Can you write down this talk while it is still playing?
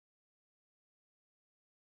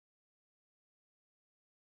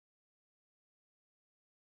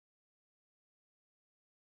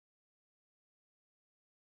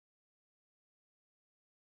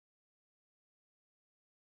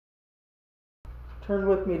turn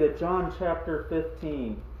with me to John chapter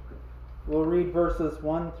 15. We'll read verses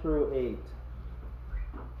 1 through 8.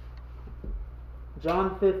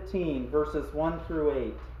 John 15, verses 1 through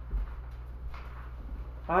 8.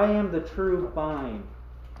 I am the true vine,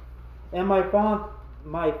 and my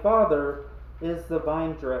Father is the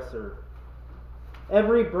vine dresser.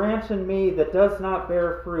 Every branch in me that does not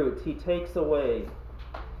bear fruit, he takes away.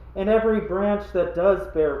 And every branch that does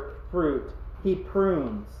bear fruit, he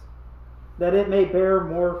prunes, that it may bear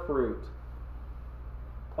more fruit.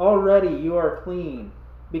 Already you are clean,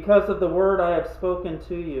 because of the word I have spoken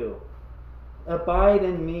to you. Abide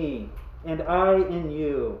in me, and I in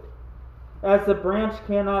you. As the branch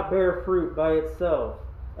cannot bear fruit by itself,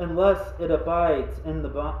 unless it abides in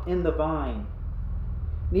the vine,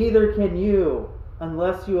 neither can you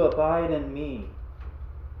unless you abide in me.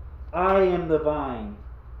 I am the vine,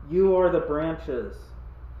 you are the branches.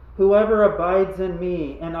 Whoever abides in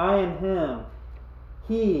me, and I in him,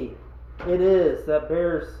 he it is that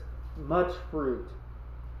bears much fruit.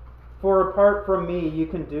 For apart from me you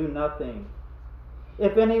can do nothing.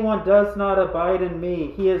 If anyone does not abide in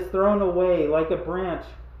me, he is thrown away like a branch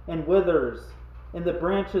and withers, and the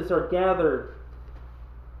branches are gathered,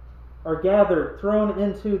 thrown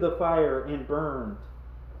into the fire and burned.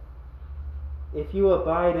 If you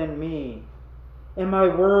abide in me, and my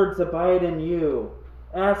words abide in you,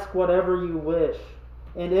 ask whatever you wish,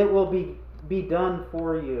 and it will be done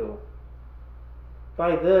for you.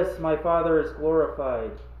 By this my Father is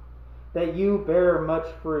glorified, that you bear much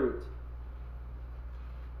fruit,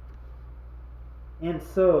 and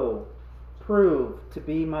so prove to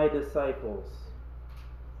be my disciples.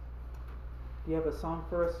 Do you have a song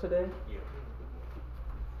for us today? Yeah.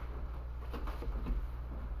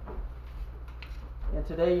 And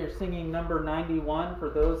today you're singing number 91 for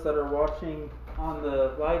those that are watching on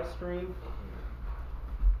the live stream.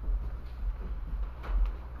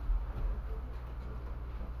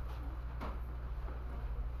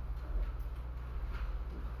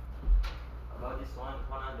 About this one,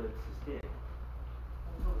 116.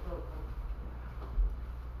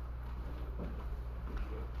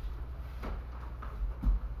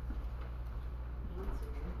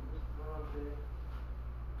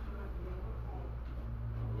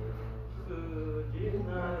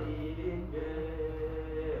 Jina nzuri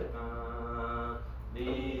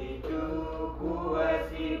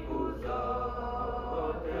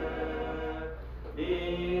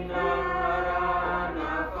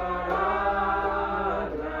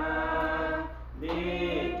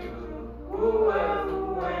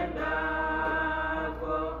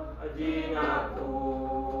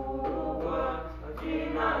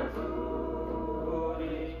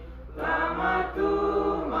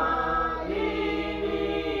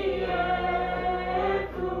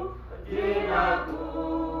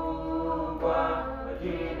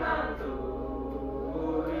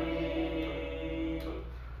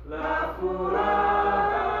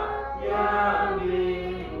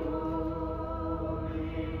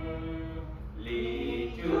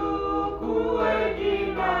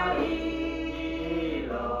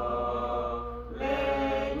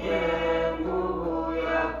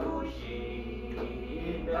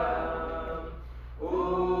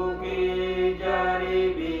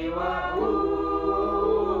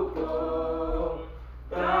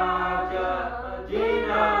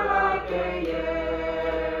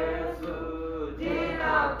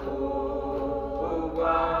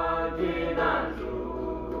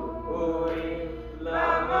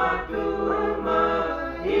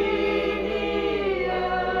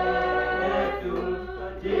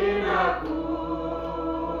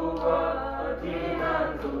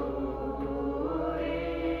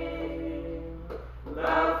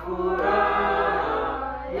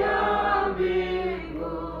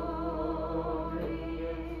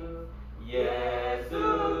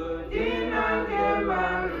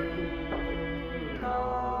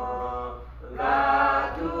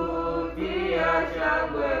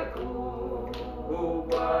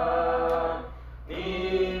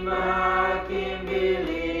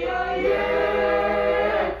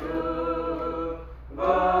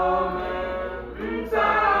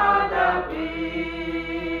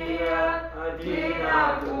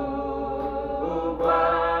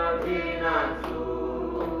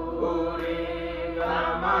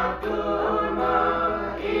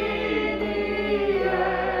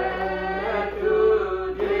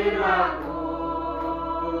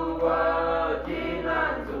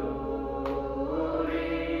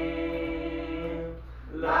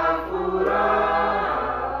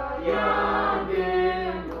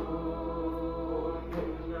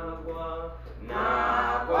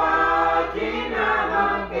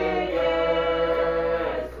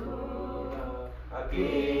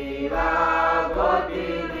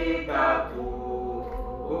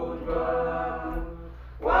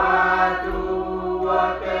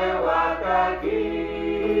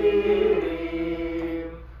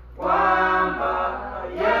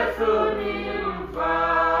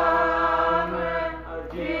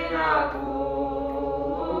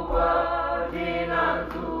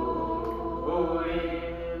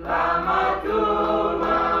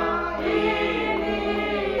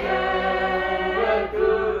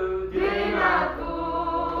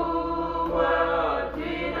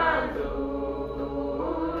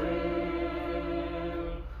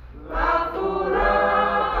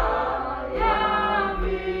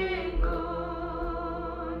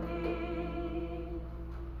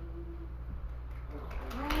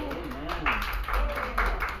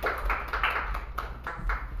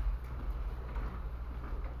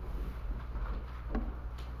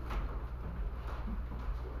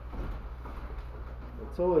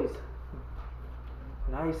It's always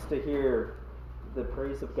nice to hear the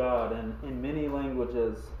praise of God in many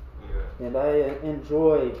languages. Yeah. And I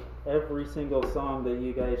enjoy every single song that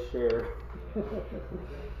you guys share.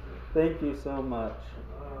 Thank you so much.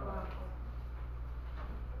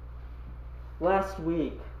 Last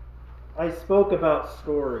week, I spoke about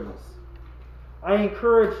stories. I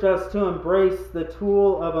encouraged us to embrace the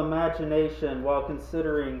tool of imagination while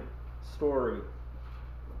considering story.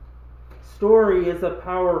 Story is a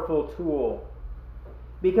powerful tool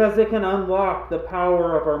because it can unlock the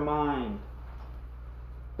power of our mind.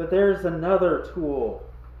 But there's another tool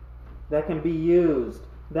that can be used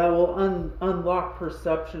that will unlock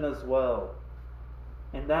perception as well,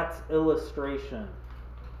 and that's illustration.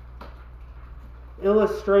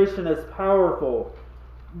 Illustration is powerful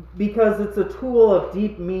because it's a tool of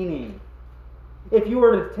deep meaning. If you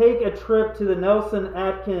were to take a trip to the Nelson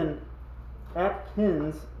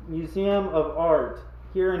Atkins Museum of Art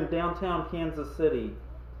here in downtown Kansas City,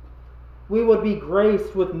 we would be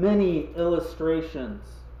graced with many illustrations.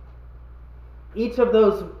 Each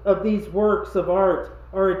of these works of art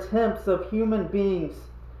are attempts of human beings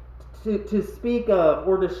to speak of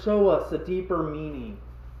or to show us a deeper meaning.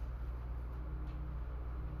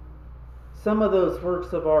 Some of those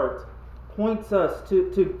works of art points us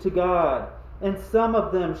to God, and some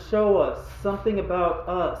of them show us something about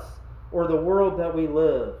us or the world that we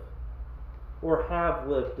live or have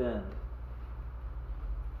lived in.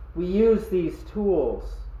 We use these tools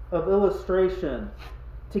of illustration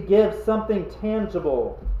to give something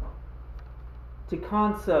tangible to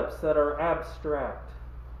concepts that are abstract.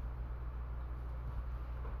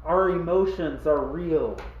 Our emotions are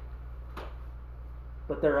real,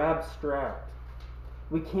 but they're abstract.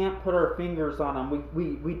 We can't put our fingers on them.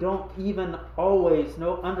 We don't even always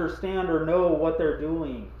understand or know what they're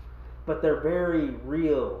doing, but they're very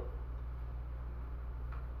real.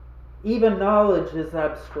 Even knowledge is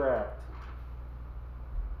abstract.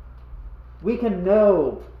 We can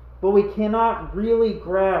know, but we cannot really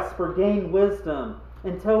grasp or gain wisdom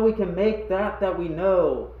until we can make that we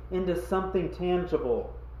know into something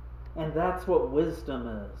tangible. And that's what wisdom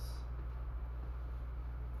is.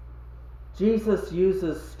 Jesus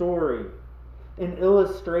uses story and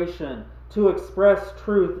illustration to express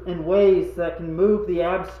truth in ways that can move the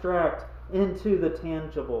abstract into the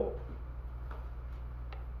tangible.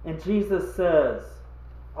 And Jesus says,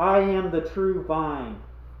 "I am the true vine,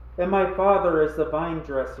 and my Father is the vine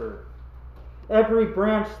dresser. Every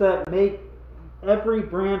branch in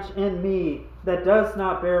me that does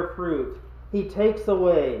not bear fruit, he takes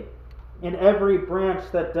away, and every branch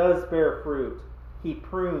that does bear fruit, he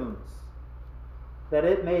prunes, that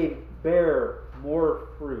it may bear more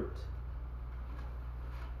fruit."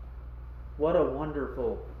 What a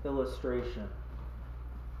wonderful illustration.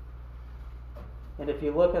 And if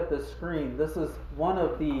you look at the screen, this is one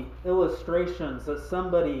of the illustrations that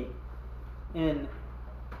somebody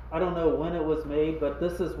I don't know when it was made, but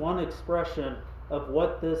this is one expression of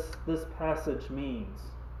what this passage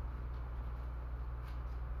means.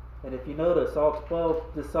 And if you notice, all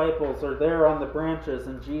 12 disciples are there on the branches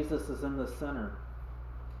and Jesus is in the center.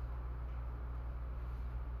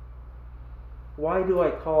 Why do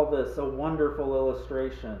I call this a wonderful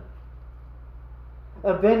illustration?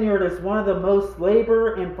 A vineyard is one of the most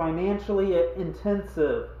labor and financially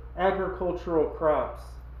intensive agricultural crops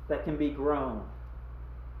that can be grown.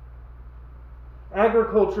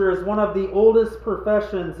 Agriculture is one of the oldest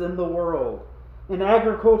professions in the world, and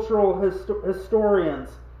agricultural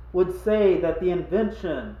historians would say that the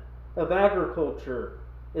invention of agriculture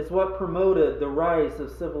is what promoted the rise of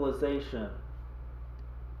civilization.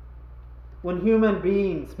 When human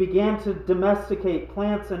beings began to domesticate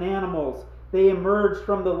plants and animals, they emerged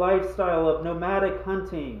from the lifestyle of nomadic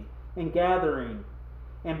hunting and gathering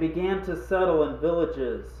and began to settle in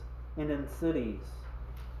villages and in cities.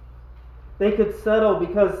 They could settle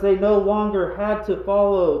because they no longer had to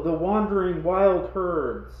follow the wandering wild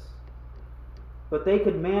herds, but they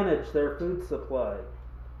could manage their food supply.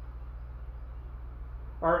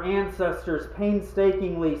 Our ancestors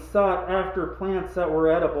painstakingly sought after plants that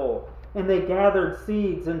were edible, and they gathered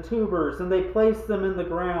seeds and tubers and they placed them in the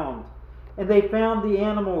ground. And they found the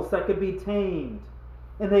animals that could be tamed,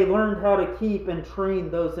 and they learned how to keep and train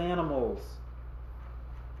those animals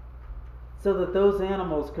so that those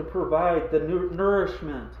animals could provide the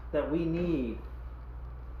nourishment that we need.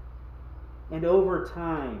 And over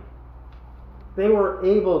time, they were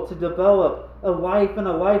able to develop a life and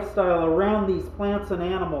a lifestyle around these plants and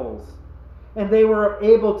animals, and they were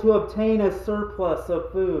able to obtain a surplus of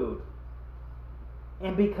food.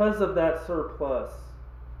 And because of that surplus,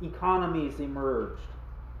 economies emerged.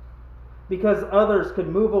 because others could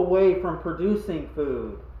move away from producing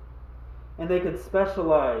food and they could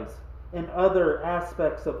specialize in other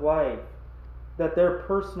aspects of life, that their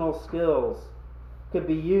personal skills could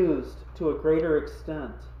be used to a greater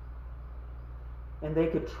extent. And they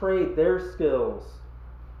could trade their skills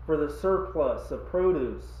for the surplus of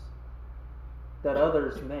produce that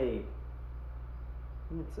others made.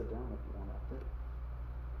 You can sit down if you want out there.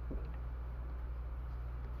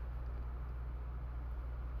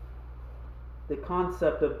 The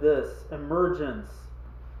concept of this emergence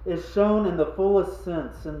is shown in the fullest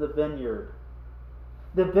sense in the vineyard.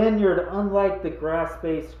 The vineyard, unlike the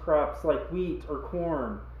grass-based crops like wheat or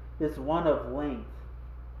corn, is one of length.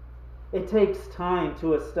 It takes time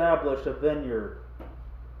to establish a vineyard.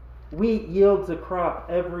 Wheat yields a crop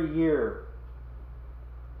every year.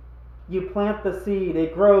 You plant the seed,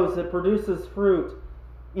 it grows, it produces fruit,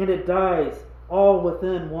 and it dies all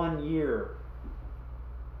within 1 year.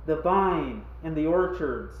 The vine and the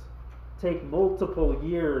orchards take multiple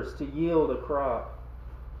years to yield a crop.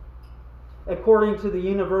 According to the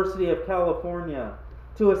University of California,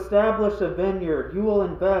 to establish a vineyard, you will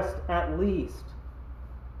invest at least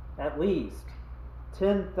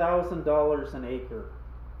 $10,000 an acre.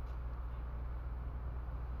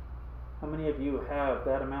 How many of you have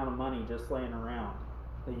that amount of money just laying around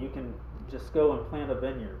that you can just go and plant a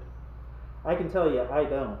vineyard? I can tell you, I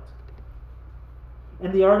don't.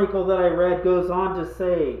 And the article that I read goes on to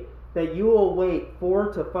say that you will wait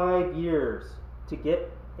 4 to 5 years to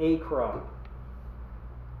get a crop.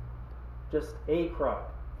 Just a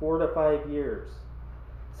crop. 4 to 5 years.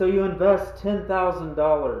 So you invest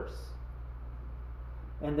 $10,000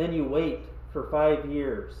 and then you wait for 5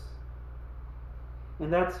 years.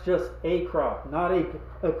 And that's just a crop, not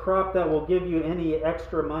a crop that will give you any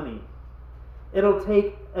extra money. It'll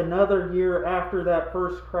take another year after that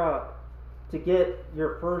first crop to get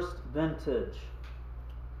your first vintage,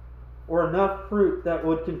 or enough fruit that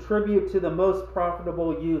would contribute to the most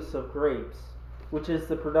profitable use of grapes, which is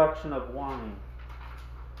the production of wine.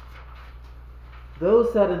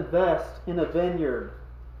 Those that invest in a vineyard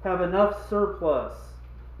have enough surplus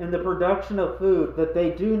in the production of food that they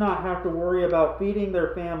do not have to worry about feeding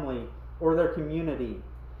their family or their community.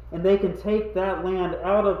 And they can take that land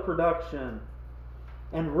out of production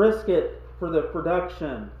and risk it for the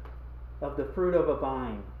production of the fruit of a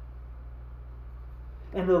vine.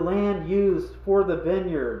 And the land used for the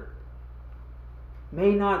vineyard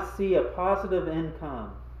may not see a positive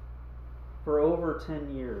income for over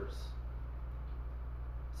 10 years.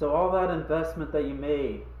 So all that investment that you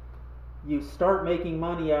made, you start making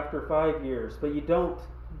money after 5 years, but you don't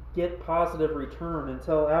get positive return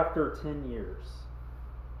until after 10 years.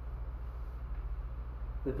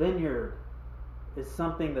 The vineyard is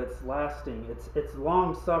something that's lasting. It's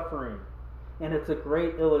long suffering, and it's a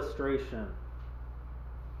great illustration.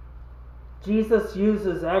 Jesus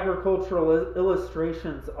uses agricultural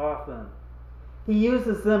illustrations often. He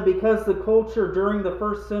uses them because the culture during the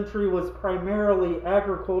first century was primarily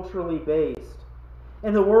agriculturally based.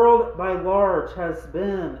 And the world by large has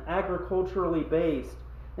been agriculturally based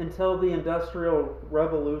until the Industrial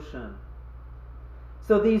Revolution.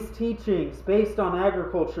 So these teachings based on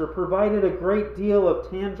agriculture provided a great deal of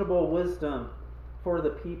tangible wisdom for the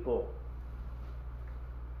people.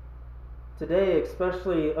 Today,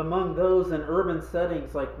 especially among those in urban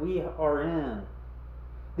settings like we are in,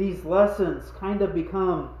 these lessons kind of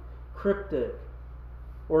become cryptic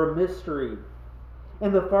or a mystery.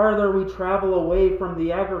 And the farther we travel away from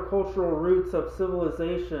the agricultural roots of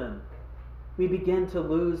civilization, we begin to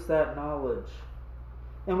lose that knowledge.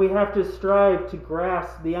 And we have to strive to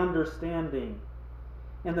grasp the understanding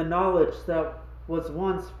and the knowledge that was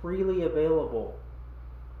once freely available.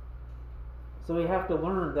 So we have to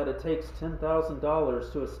learn that it takes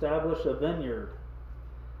 $10,000 to establish a vineyard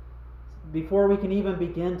before we can even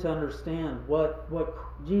begin to understand what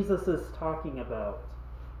Jesus is talking about.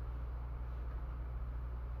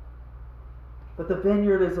 But the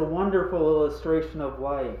vineyard is a wonderful illustration of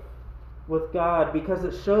life with God because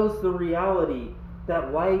it shows the reality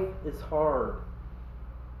that life is hard.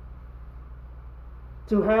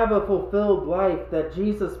 To have a fulfilled life that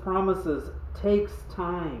Jesus promises takes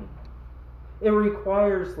time. It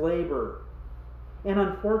requires labor. And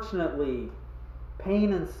unfortunately,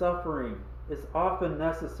 pain and suffering is often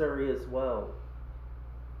necessary as well.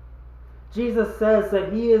 Jesus says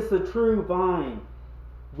that He is the true vine.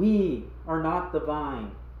 We are not the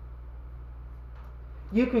vine.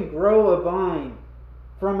 You can grow a vine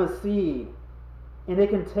from a seed, and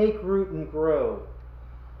it can take root and grow.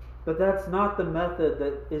 But that's not the method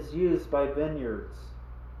that is used by vineyards.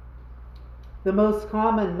 The most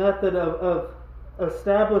common method of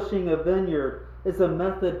establishing a vineyard is a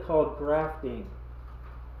method called grafting.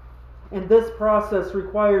 And this process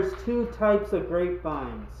requires two types of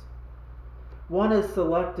grapevines. One is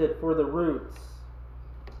selected for the roots,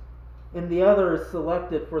 and the other is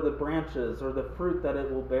selected for the branches or the fruit that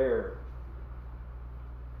it will bear.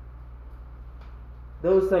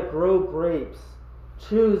 Those that grow grapes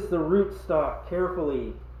choose the rootstock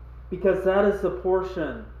carefully, because that is the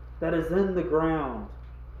portion that is in the ground.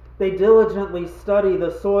 They diligently study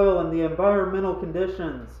the soil and the environmental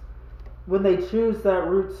conditions when they choose that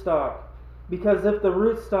rootstock, because if the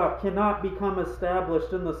rootstock cannot become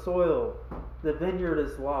established in the soil, the vineyard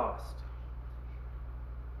is lost.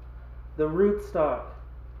 The rootstock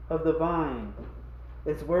of the vine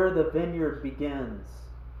is where the vineyard begins.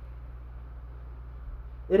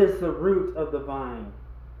 It is the root of the vine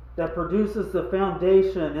that produces the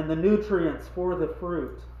foundation and the nutrients for the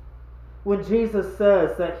fruit. When Jesus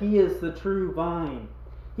says that He is the true vine,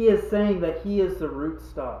 He is saying that He is the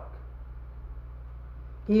rootstock.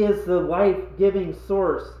 He is the life-giving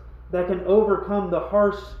source that can overcome the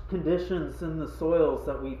harsh conditions in the soils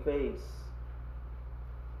that we face.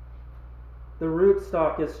 The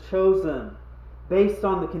rootstock is chosen based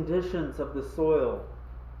on the conditions of the soil.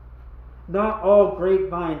 Not all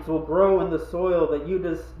grapevines will grow in the soil that you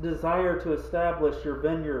desire to establish your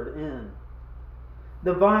vineyard in.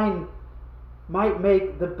 The vine might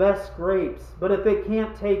make the best grapes, but if it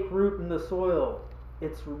can't take root in the soil,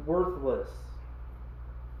 it's worthless.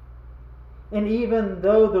 And even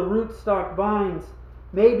though the rootstock vines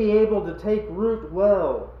may be able to take root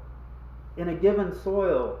well in a given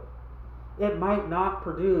soil, it might not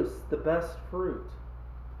produce the best fruit.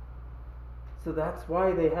 So that's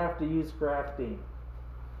why they have to use grafting.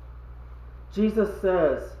 Jesus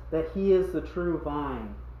says that He is the true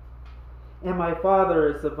vine, and my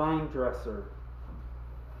Father is the vine dresser.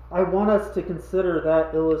 I want us to consider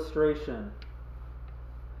that illustration.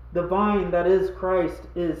 The vine that is Christ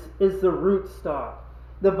is the rootstock.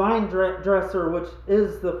 The vine dresser, which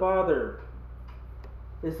is the Father,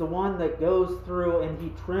 is the one that goes through and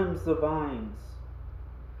He trims the vines.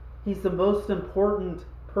 He's the most important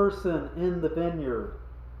person in the vineyard.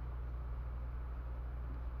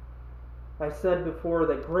 I said before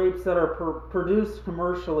that grapes that are produced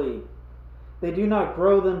commercially, they do not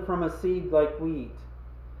grow them from a seed like wheat,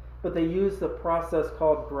 but they use the process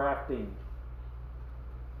called grafting.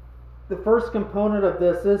 The first component of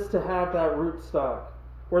this is to have that rootstock,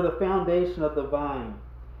 or the foundation of the vine.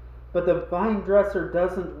 But the vine dresser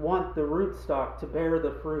doesn't want the rootstock to bear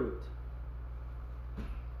the fruit.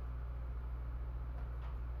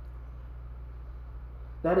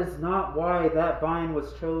 That is not why that vine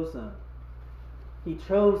was chosen. He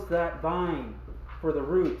chose that vine for the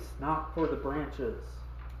roots, not for the branches.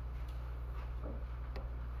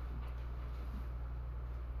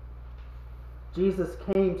 Jesus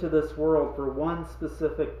came to this world for one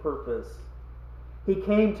specific purpose. He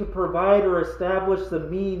came to provide or establish the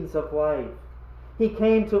means of life. He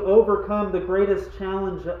came to overcome the greatest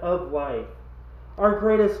challenge of life. Our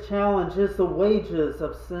greatest challenge is the wages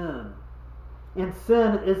of sin. And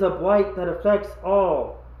sin is a blight that affects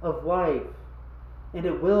all of life, and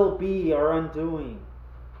it will be our undoing.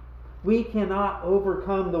 We cannot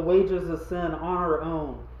overcome the wages of sin on our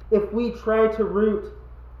own. If we try to root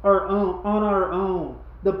on our own,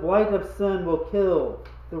 the blight of sin will kill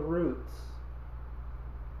the roots.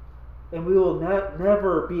 And we will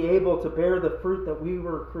never be able to bear the fruit that we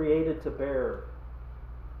were created to bear.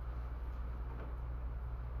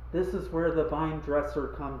 This is where the vine dresser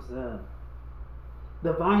comes in.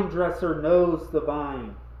 The vine dresser knows the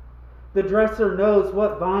vine. The dresser knows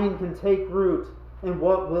what vine can take root and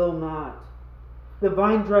what will not. The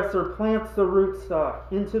vine dresser plants the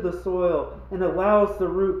rootstock into the soil and allows the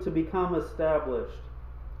root to become established.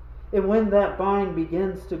 And when that vine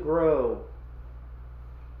begins to grow,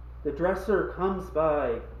 the dresser comes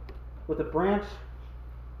by with a branch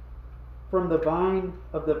from the vine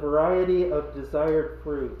of the variety of desired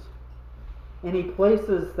fruit, and he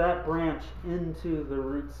places that branch into the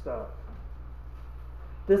rootstock.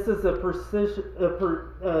 This is a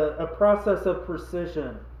process of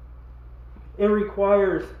precision. It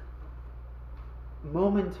requires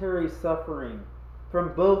momentary suffering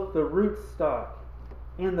from both the rootstock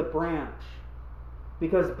and the branch,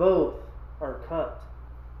 because both are cut.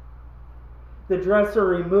 The dresser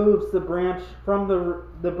removes the branches from the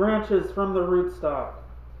rootstock,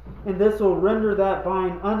 and this will render that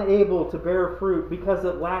vine unable to bear fruit because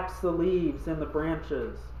it lacks the leaves and the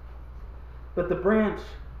branches. But the branch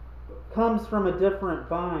comes from a different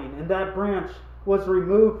vine, and that branch was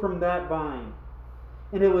removed from that vine,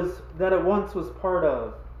 and it once was part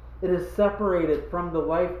of. It is separated from the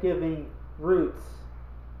life-giving roots,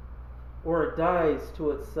 or it dies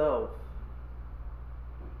to itself.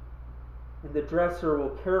 And the dresser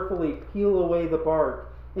will carefully peel away the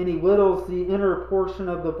bark, and he whittles the inner portion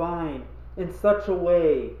of the vine in such a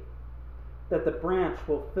way that the branch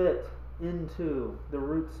will fit into the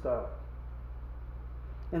rootstock.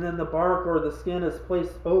 And then the bark or the skin is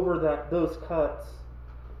placed over those cuts,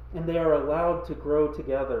 and they are allowed to grow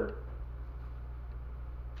together.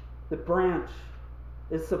 The branch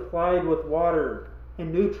is supplied with water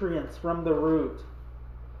and nutrients from the root,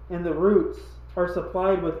 and the roots are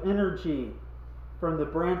supplied with energy from the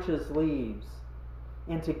branch's leaves,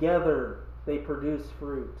 and together they produce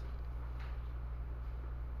fruit.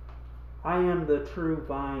 I am the true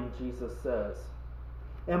vine, Jesus says,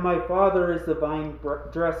 and my Father is the vine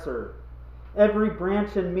dresser. Every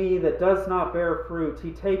branch in me that does not bear fruit,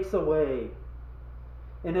 he takes away,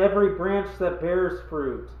 and every branch that bears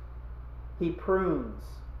fruit, he prunes,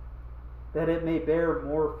 that it may bear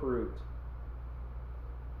more fruit.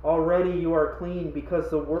 Already you are clean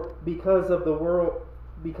because of the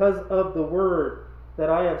word that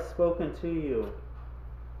I have spoken to you.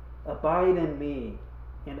 Abide in me,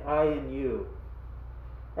 and I in you.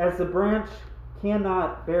 As the branch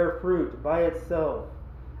cannot bear fruit by itself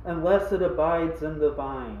unless it abides in the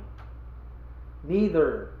vine,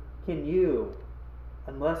 neither can you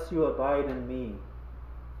unless you abide in me.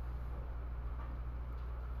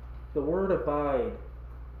 The word abide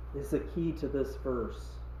is the key to this verse.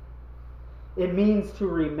 It means to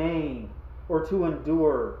remain or to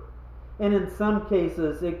endure, and in some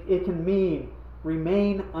cases it can mean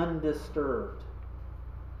remain undisturbed.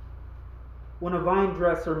 When a vine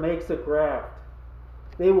dresser makes a graft,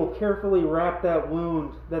 they will carefully wrap that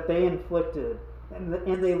wound that they inflicted, and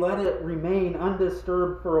they let it remain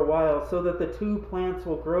undisturbed for a while so that the two plants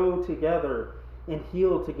will grow together and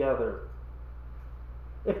heal together.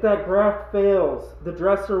 If that graft fails, the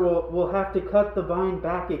dresser will have to cut the vine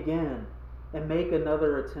back again and make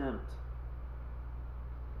another attempt.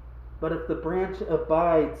 But if the branch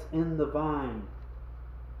abides in the vine,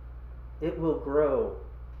 it will grow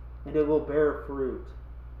and it will bear fruit.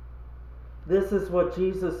 This is what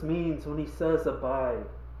Jesus means when he says abide.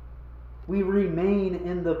 We remain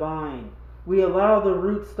in the vine. We allow the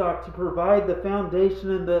rootstock to provide the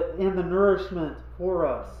foundation and the nourishment for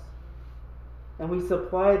us. And we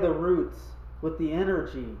supply the roots with the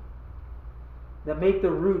energy that make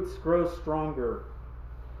the roots grow stronger.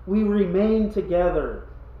 We remain together.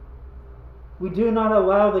 We do not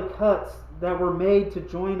allow the cuts that were made to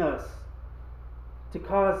join us to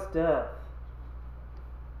cause death.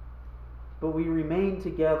 But we remain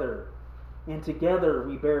together, and together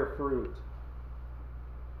we bear fruit.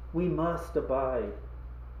 We must abide.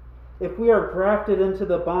 If we are grafted into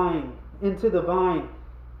the vine,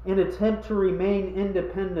 and attempt to remain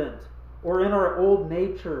independent or in our old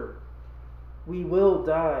nature, we will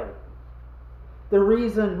die. The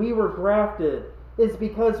reason we were grafted is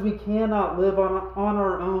because we cannot live on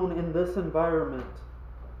our own in this environment.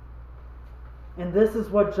 And this is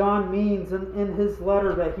what John means in his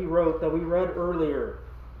letter that he wrote that we read earlier.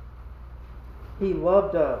 He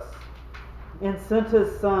loved us and sent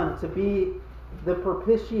his Son to be the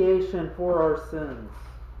propitiation for our sins.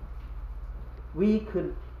 We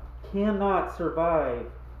cannot survive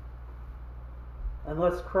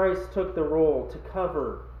unless Christ took the role to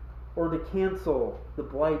cover or to cancel the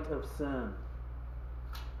blight of sin.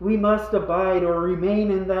 We must abide or remain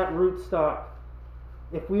in that rootstock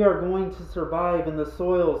if we are going to survive in the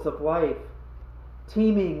soils of life,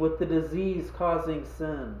 teeming with the disease-causing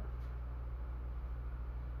sin.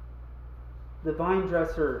 The vine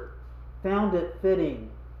dresser found it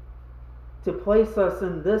fitting to place us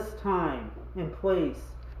in this time and place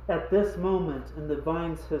at this moment in the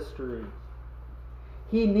vine's history.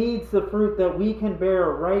 He needs the fruit that we can bear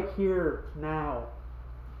right here now.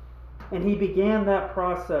 And he began that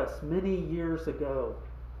process many years ago.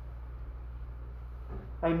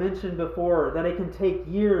 I mentioned before that it can take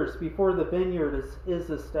years before the vineyard is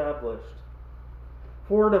established.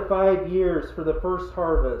 4 to 5 years for the first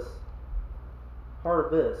harvest,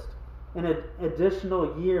 and an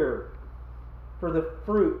additional year for the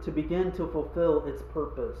fruit to begin to fulfill its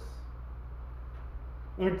purpose.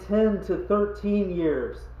 And 10 to 13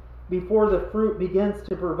 years before the fruit begins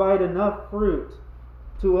to provide enough fruit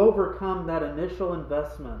to overcome that initial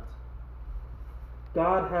investment.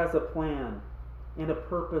 God has a plan and a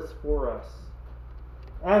purpose for us.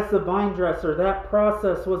 As the vine dresser, that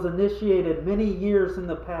process was initiated many years in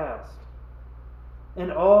the past.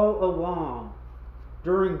 And all along,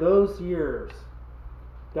 during those years,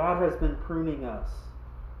 God has been pruning us.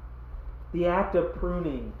 The act of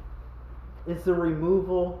pruning is the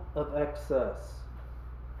removal of excess.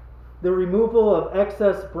 The removal of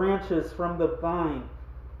excess branches from the vine.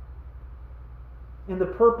 And the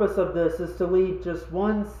purpose of this is to leave just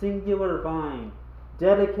one singular vine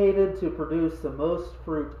dedicated to produce the most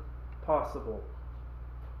fruit possible.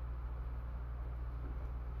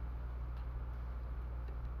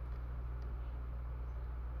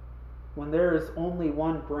 When there is only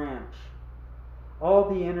one branch, all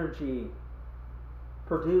the energy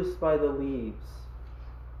produced by the leaves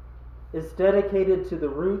is dedicated to the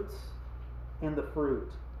roots and the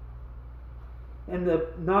fruit, and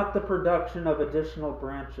not the production of additional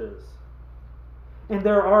branches. And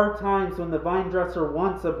there are times when the vine dresser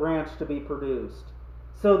wants a branch to be produced,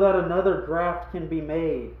 so that another graft can be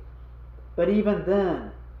made. But even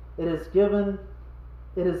then, it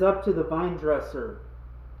is up to the vine dresser,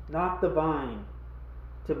 not the vine,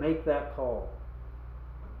 to make that call.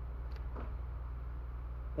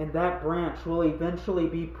 And that branch will eventually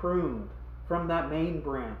be pruned from that main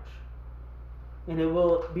branch, and it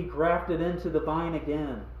will be grafted into the vine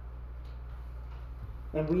again.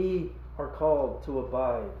 And we are called to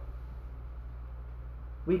abide.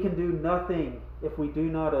 We can do nothing if we do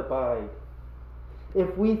not abide.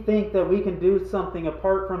 If we think that we can do something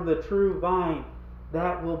apart from the true vine,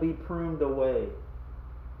 that will be pruned away,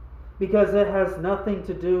 because it has nothing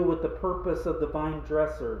to do with the purpose of the vine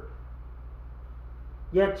dresser.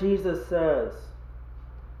 Yet Jesus says,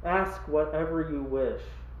 "Ask whatever you wish,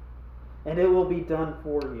 and it will be done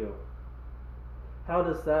for you." How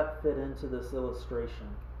does that fit into this illustration?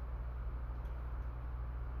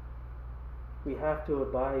 We have to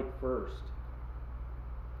abide first.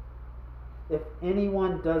 If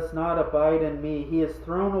anyone does not abide in me, he is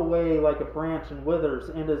thrown away like a branch and withers,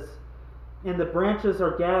 and the branches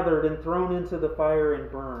are gathered and thrown into the fire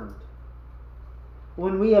and burned.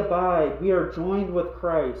 When we abide, we are joined with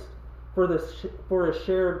Christ for a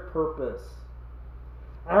shared purpose.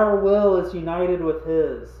 Our will is united with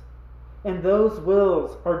His, and those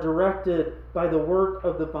wills are directed by the work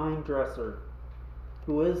of the vine dresser,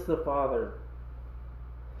 who is the Father.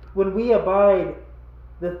 When we abide,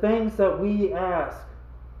 the things that we ask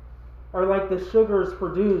are like the sugars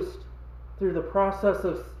produced through the process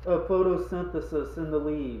of photosynthesis in the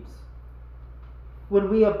leaves. When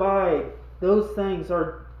we abide, those things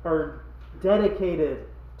are dedicated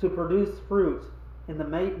to produce fruit in the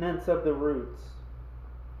maintenance of the roots.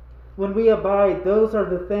 When we abide, those are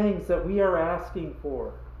the things that we are asking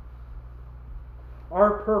for.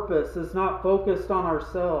 Our purpose is not focused on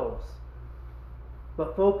ourselves,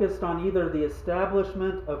 but focused on either the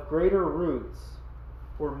establishment of greater roots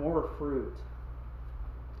or more fruit.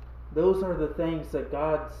 Those are the things that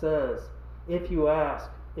God says, if you ask,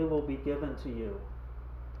 it will be given to you.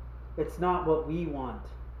 It's not what we want,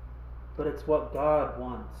 but it's what God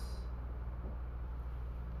wants.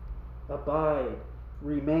 Abide,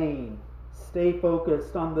 remain, stay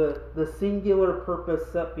focused on the singular purpose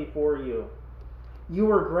set before you. You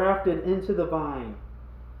are grafted into the vine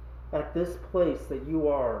at this place that you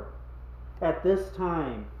are, at this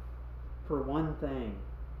time, for one thing.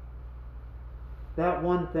 That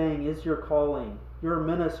one thing is your calling, your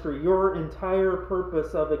ministry, your entire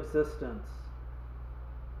purpose of existence.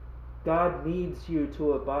 God needs you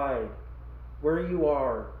to abide where you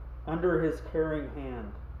are, under His caring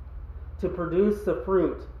hand, to produce the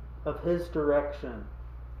fruit of His direction.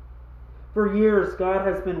 For years, God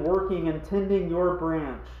has been working and tending your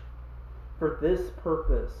branch for this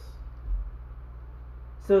purpose,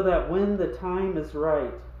 so that when the time is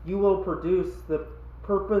right, you will produce the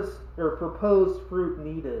purpose or proposed fruit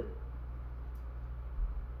needed.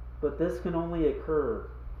 But this can only occur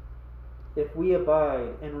if we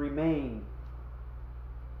abide and remain.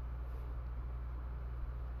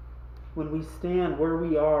 When we stand where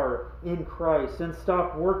we are in Christ and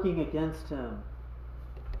stop working against Him,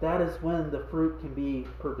 that is when the fruit can be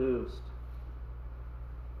produced.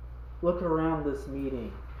 Look around this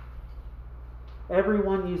meeting.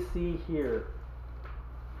 Everyone you see here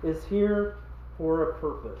is here for a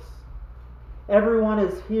purpose. Everyone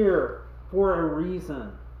is here for a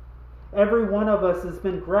reason. Every one of us has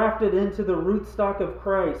been grafted into the rootstock of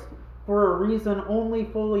Christ for a reason only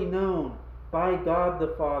fully known by God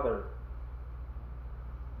the Father.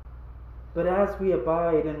 But as we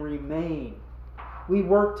abide and remain, we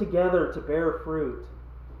work together to bear fruit.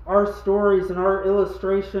 Our stories and our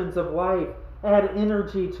illustrations of life add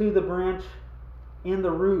energy to the branch and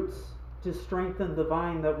the roots to strengthen the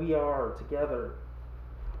vine that we are together.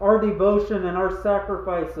 Our devotion and our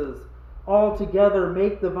sacrifices all together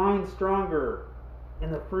make the vine stronger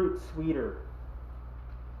and the fruit sweeter.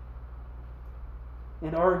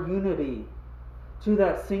 And our unity to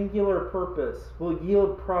that singular purpose will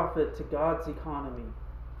yield profit to God's economy?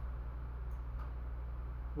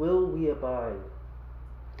 Will we abide?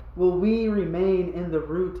 Will we remain in the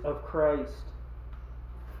root of Christ?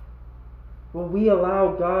 Will we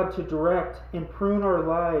allow God to direct and prune our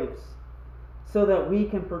lives so that we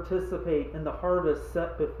can participate in the harvest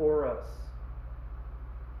set before us?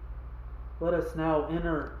 Let us now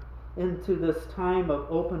enter into this time of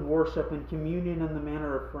open worship and communion in the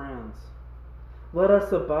manner of friends. Let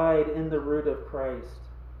us abide in the root of Christ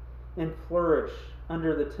and flourish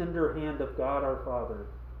under the tender hand of God our Father,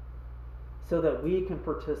 so that we can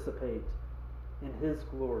participate in His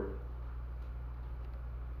glory.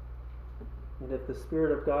 And if the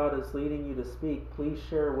Spirit of God is leading you to speak, please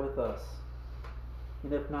share with us.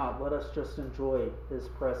 And if not, let us just enjoy His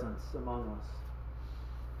presence among us.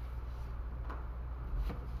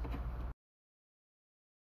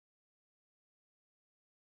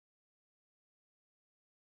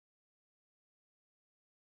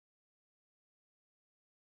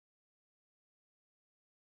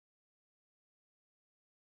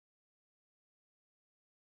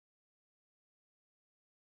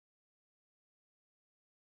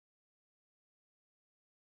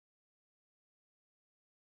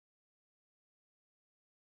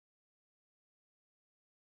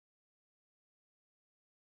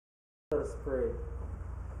 Let us pray.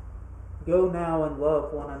 Go now and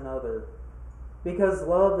love one another, because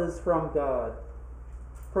love is from God.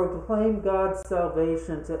 Proclaim God's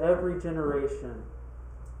salvation to every generation.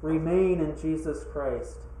 Remain in Jesus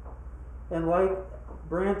Christ, and like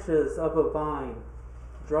branches of a vine,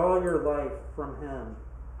 draw your life from Him.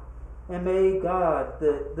 And may God,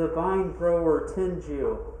 the vine grower, tend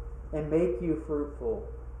you and make you fruitful.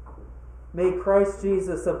 May Christ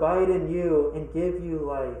Jesus abide in you and give you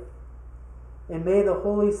life. And may the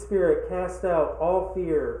Holy Spirit cast out all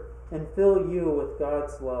fear and fill you with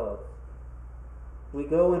God's love. We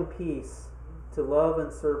go in peace to love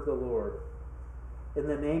and serve the Lord. In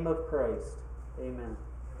the name of Christ, amen.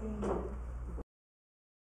 Amen.